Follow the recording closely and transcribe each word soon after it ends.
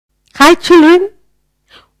Hi children,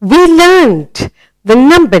 we learned the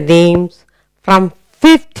number names from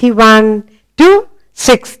 51 to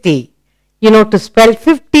 60. You know to spell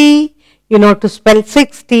 50, you know to spell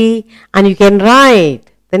 60, and you can write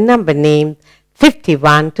the number name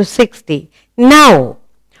 51 to 60. Now,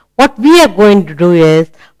 what we are going to do is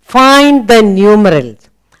find the numerals.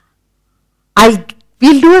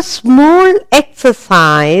 We'll do a small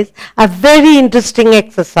exercise, a very interesting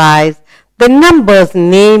exercise. The number's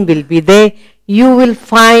name will be there. You will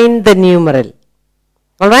find the numeral.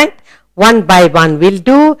 Alright? One by one we'll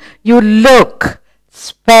do. You look,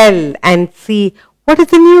 spell and see what is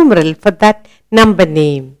the numeral for that number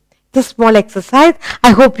name. It's a small exercise. I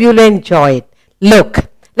hope you'll enjoy it. Look.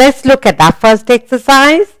 Let's look at our first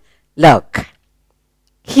exercise. Look.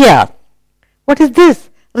 Here. What is this?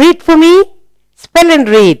 Read for me. Spell and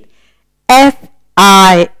read.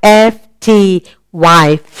 F-I-F-T-Y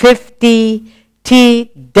 50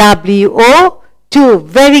 T-W-O 2.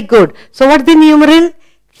 Very good. So what is the numeral?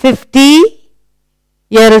 50.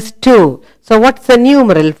 Here is 2. So what's the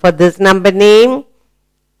numeral for this number name?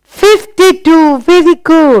 52. Very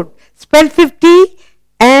good. Spell 50.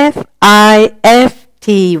 F-I-F-T-Y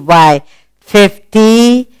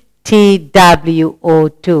 50 T-W-O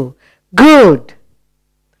 2. Good.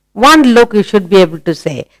 One look you should be able to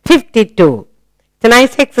say. 52. It's a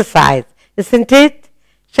nice exercise, isn't it?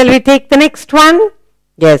 Shall we take the next one?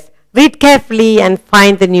 Yes. Read carefully and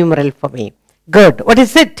find the numeral for me. Good. What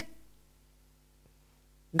is it?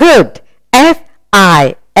 Good.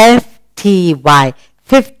 F-I-F-T-Y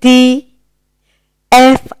 50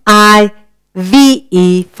 F-I-V-E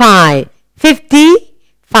 5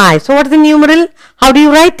 55. So what is the numeral? How do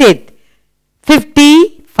you write it?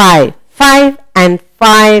 55. 5 and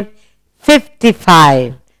 5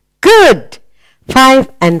 55. Good. 5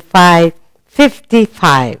 and 5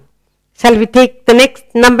 55. Shall we take the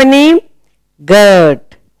next number name? Good.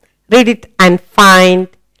 Read it and find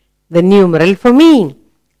the numeral for me.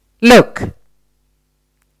 Look.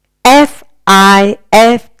 F-I-F-T-Y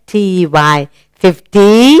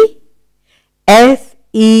 50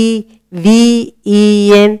 S-E-V-E-N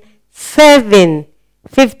 7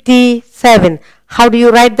 57. How do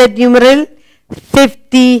you write that numeral?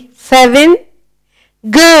 57.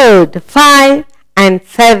 Good. 5 and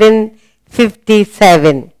 7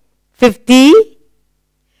 57.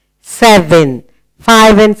 57.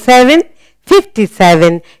 5 and 7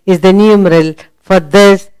 57 is the numeral for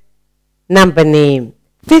this number name.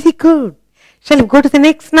 Very good. Shall we go to the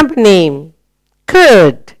next number name?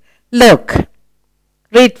 Good. Look.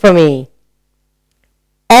 Read for me.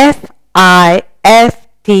 F-I-F-T-Y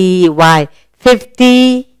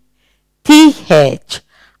 50 T-H-R-E-E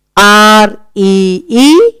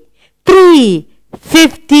 3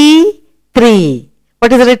 53.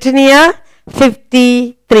 What is written here?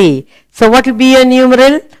 53. So what will be your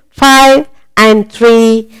numeral? 5 and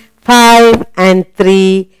 3. 5 and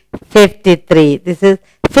 3. 53. This is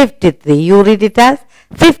 53. You read it as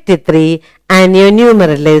 53 and your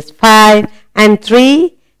numeral is 5 and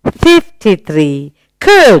 3. 53.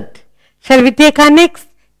 Good. Shall we take our next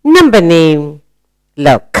number name?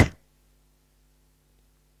 Look.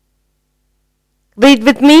 Read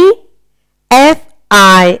with me.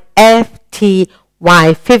 F-I-F-T-Y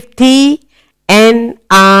 50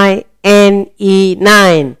 N-I-N-E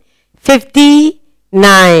 9.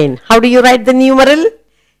 59. How do you write the numeral?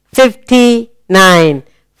 59.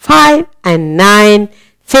 5 and 9.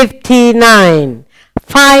 59.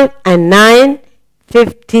 5 and 9.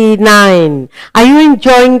 59. Are you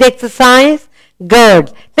enjoying the exercise?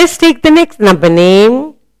 Good. Let's take the next number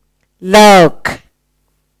name. Look.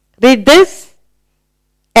 Read this.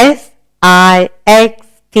 S-I-X-T-Y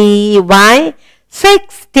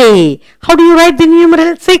 60. How do you write the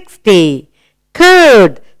numeral 60?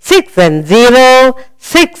 Good. 6 and 0.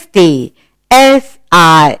 60.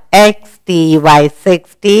 S-I-X-T-Y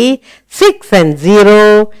 60. 6 and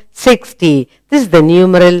 0. 60. This is the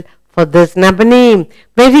numeral for this number name.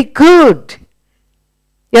 Very good.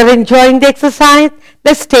 You're enjoying the exercise?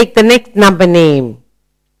 Let's take the next number name.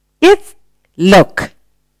 Yes? Look.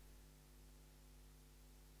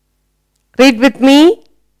 Read with me.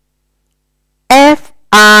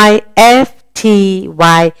 F-I-F-T-Y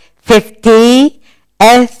 50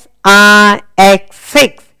 S-I-X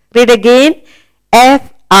 6. Read again.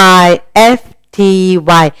 F-I-F-T-Y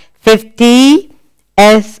 50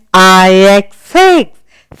 S-I-X 6.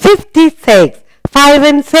 56. 5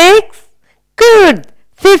 and 6. Good.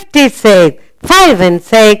 56. 5 and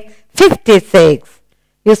 6. 56.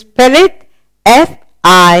 You spell it F-I-F-T-Y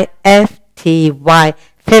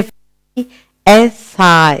 50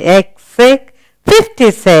 S-I-X 6.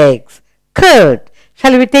 56. Good.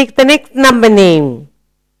 Shall we take the next number name?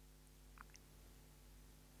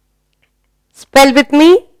 Spell with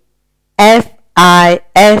me. F-I-F-T-Y,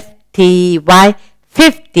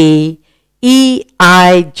 50, E-I-G-H-T,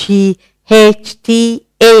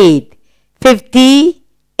 8,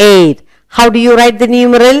 58. How do you write the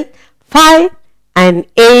numeral? 5 and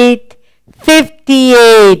 8,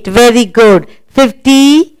 58. Very good.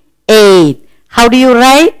 58. How do you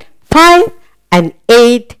write? 5 and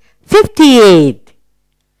 8, 58.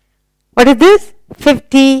 What is this?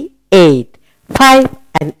 58. 5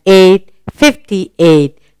 and 8,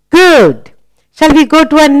 58. Good. Shall we go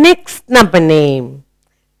to our next number name?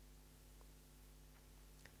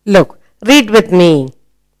 Look, read with me.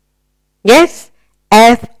 Yes?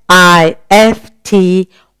 F-I-F-T-Y,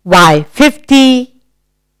 50,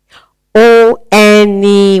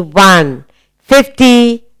 O-N-E-1,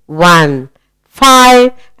 51,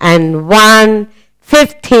 5 and 1,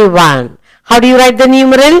 51. How do you write the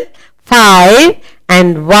numeral? 5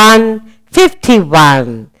 and 1,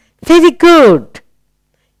 51. Very good.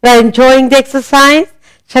 You are enjoying the exercise?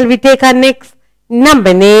 Shall we take our next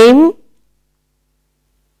number name?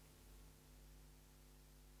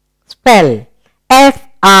 Spell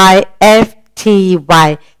F-I-F-T-Y,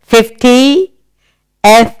 50,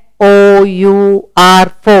 F-O-U-R,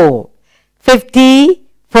 4,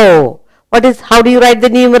 54. How do you write the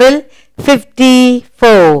numeral?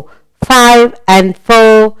 54, 5 and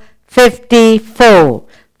 4, 54,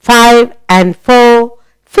 5 and 4,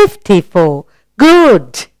 54.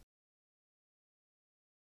 Good.